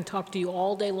scriptures. I can talk to you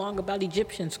all day long about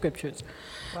Egyptian scriptures.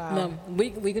 Wow.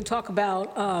 We can talk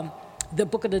about the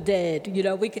Book of the Dead, you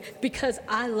know, because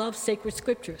I love sacred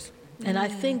scriptures. And I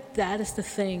think that is the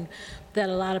thing that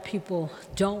a lot of people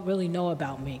don't really know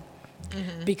about me.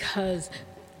 Because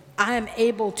I am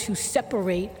able to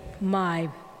separate my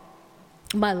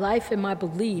life and my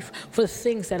belief for the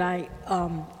things that I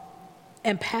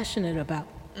am passionate about.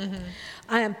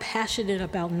 I am passionate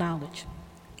about knowledge.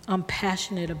 I'm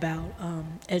passionate about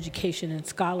education and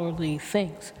scholarly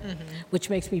things, which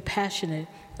makes me passionate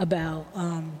about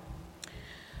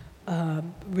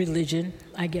religion,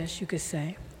 I guess you could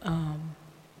say.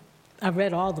 I've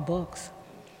read all the books.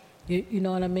 You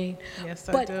know what I mean? Yes,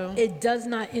 but I do. It does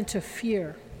not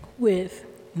interfere with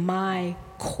my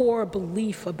core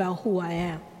belief about who I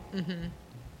am.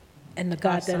 And the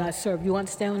God that I serve. You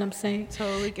understand what I'm saying?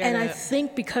 Totally get and it. I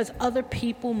think because other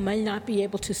people may not be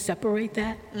able to separate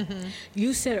that,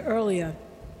 you said earlier,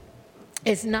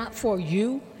 it's not for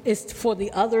you, it's for the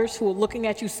others who are looking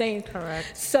at you saying.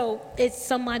 Correct. So it's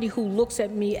somebody who looks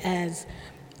at me as,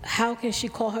 how can she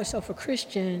call herself a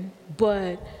Christian,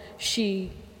 but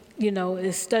she,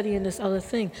 is studying this other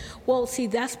thing? Well, see,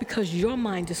 that's because your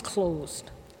mind is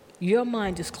closed. Your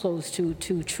mind is closed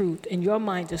to truth, and your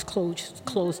mind is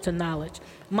closed to knowledge.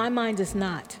 My mind is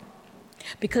not.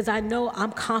 Because I know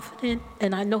I'm confident,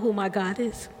 and I know who my God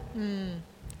is. And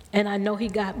I know he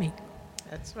got me.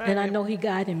 That's right. And I know he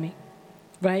guided me,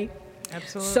 right?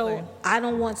 Absolutely. So I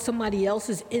don't want somebody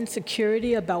else's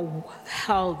insecurity about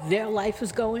how their life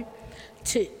is going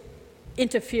to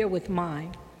interfere with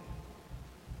mine,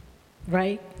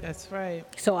 right? That's right.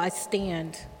 So I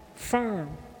stand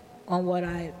firm on what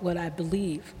I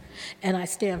believe, and I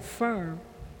stand firm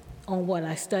on what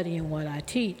I study and what I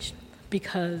teach,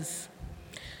 because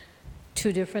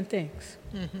two different things,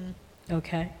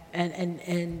 okay?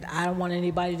 And I don't want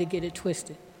anybody to get it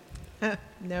twisted.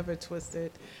 Never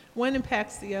twisted. One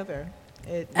impacts the other.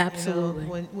 Absolutely.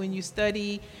 When you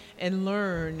study and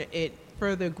learn, it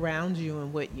further grounds you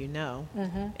in what you know,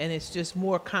 and it's just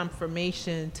more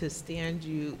confirmation to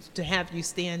have you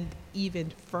stand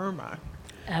even firmer.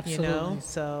 Absolutely.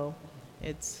 So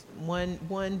it's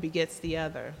one begets the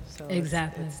other. So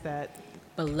Exactly. it's that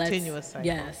But continuous cycle.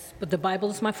 Yes, but the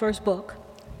Bible is my first book.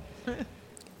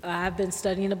 I've been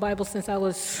studying the Bible since I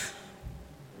was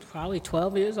probably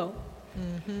 12 years old.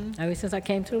 Ever since I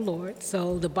came to the Lord.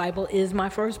 So the Bible is my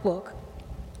first book.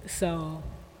 So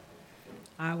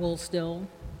I will still,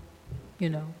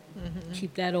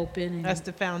 keep that open. And That's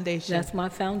the foundation. that's my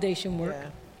foundation work. Yeah.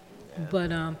 But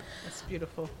That's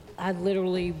beautiful. I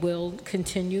literally will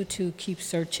continue to keep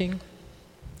searching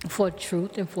for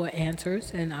truth and for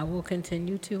answers, and I will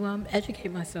continue to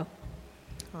educate myself.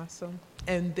 Awesome.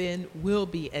 And then we'll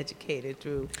be educated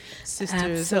through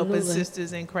Sisters Helping Absolutely.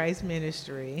 Sisters in Christ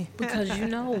Ministry. Because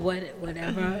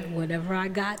whatever I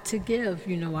got to give,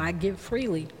 I give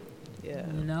freely.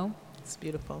 Yeah, it's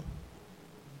beautiful.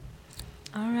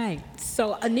 All right.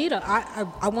 So Anita,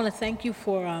 I want to thank you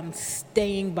for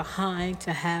staying behind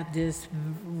to have this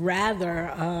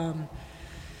rather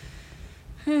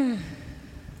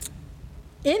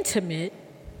intimate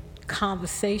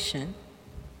conversation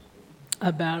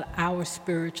about our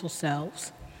spiritual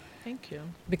selves. Thank you.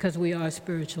 Because we are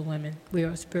spiritual women. We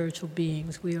are spiritual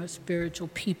beings. We are spiritual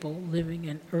people living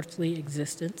an earthly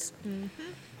existence.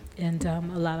 And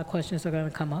a lot of questions are going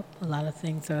to come up. A lot of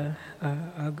things are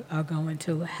going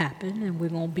to happen, and we're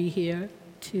going to be here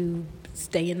to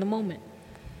stay in the moment.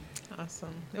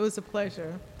 Awesome. It was a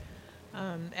pleasure.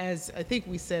 As I think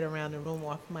we said around the room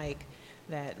off mic,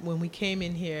 that when we came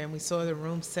in here and we saw the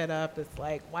room set up, it's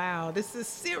like, wow, this is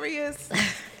serious.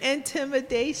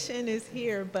 Intimidation is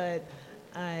here, but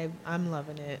I'm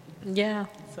loving it. Yeah.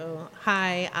 So,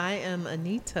 hi, I am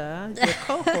Anita, your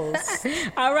co-host.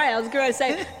 All right, I was going to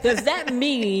say, does that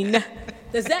mean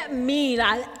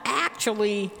I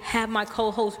actually have my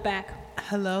co-host back?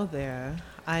 Hello there.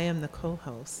 I am the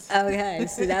co-host. Okay,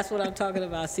 see, that's what I'm talking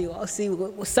about. See,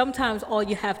 sometimes all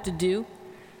you have to do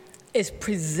is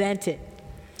present it.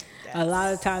 A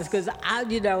lot of times, because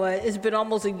it's been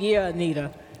almost a year, Anita,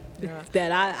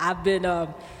 that I've been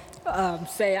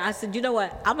saying. I said, you know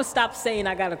what? I'm gonna stop saying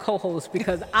I got a co-host,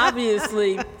 because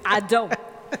obviously I don't.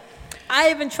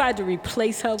 I even tried to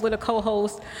replace her with a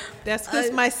co-host. That's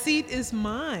because my seat is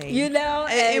mine. And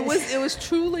it was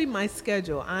truly my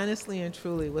schedule. Honestly and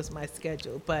truly was my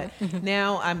schedule. But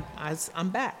now I'm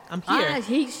back. I'm here.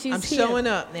 She's I'm here. showing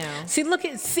up now. See, look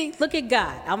at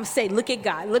God. I'm gonna say, look at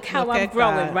God. Look how Look I'm at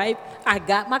growing, God. right? I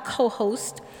got my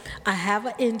co-host. I have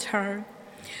an intern,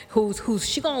 who's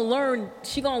she gonna learn.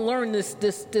 She gonna learn this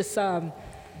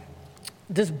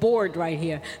board right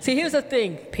here. See, here's the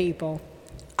thing, people.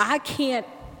 I can't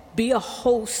be a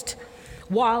host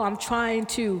while I'm trying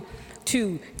to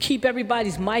keep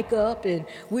everybody's mic up and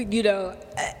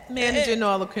Managing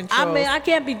all the controls. I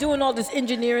can't be doing all this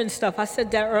engineering stuff. I said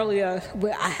that earlier.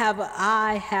 Where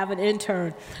I have an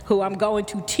intern who I'm going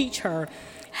to teach her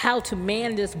how to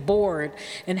man this board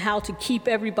and how to keep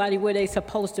everybody where they're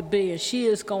supposed to be, and she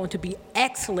is going to be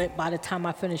excellent by the time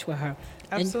I finish with her.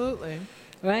 Absolutely.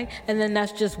 Right? And then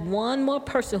that's just one more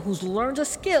person who's learned a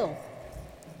skill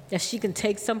that she can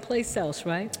take someplace else,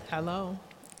 right? Hello.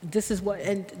 This is what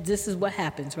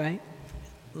happens, right?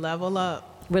 Level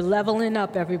up. We're leveling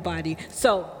up, everybody.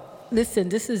 So, listen,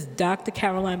 this is Dr.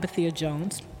 Caroline Bethia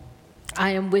Jones.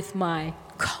 I am with my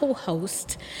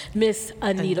co-host, Miss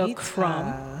Anita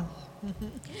Crum.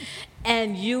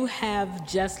 And you have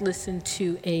just listened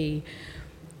to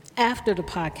after the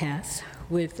podcast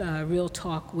with Real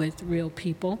Talk with Real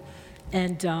People.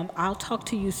 And I'll talk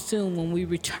to you soon when we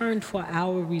return for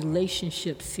our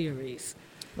relationship series.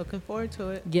 Looking forward to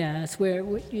it. Yes,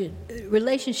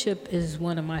 relationship is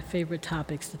one of my favorite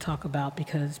topics to talk about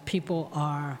because people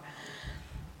are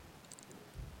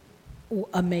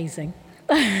amazing.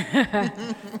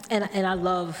 and I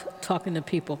love talking to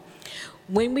people.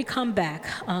 When we come back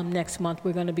next month,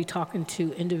 we're going to be talking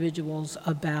to individuals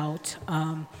about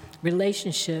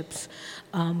relationships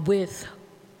with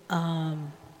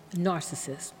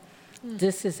narcissists.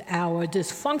 This is our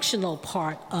dysfunctional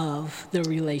part of the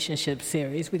relationship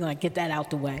series. We're going to get that out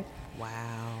the way.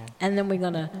 Wow. And then we're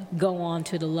going to go on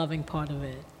to the loving part of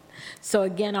it. So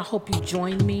again, I hope you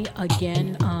join me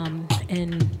again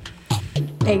in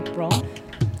April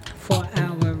for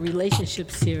our relationship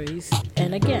series.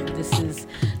 And again, this is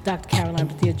Dr. Caroline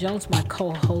Bethia Jones, my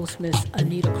co-host, Miss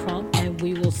Anita Crum, and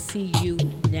we will see you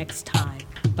next time.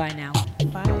 Bye now.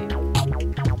 Bye.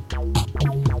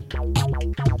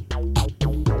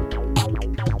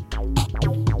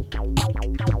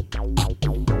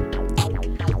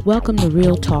 Welcome to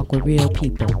Real Talk with Real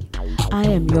People. I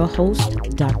am your host,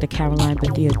 Dr. Caroline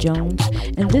Bethia Jones,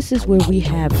 and this is where we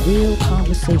have real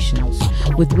conversations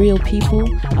with real people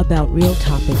about real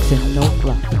topics and no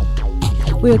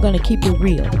fluff. We are going to keep it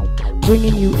real,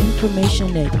 bringing you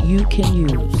information that you can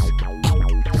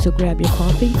use. So grab your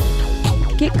coffee,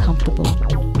 get comfortable,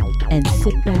 and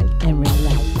sit back and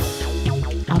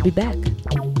relax. I'll be back.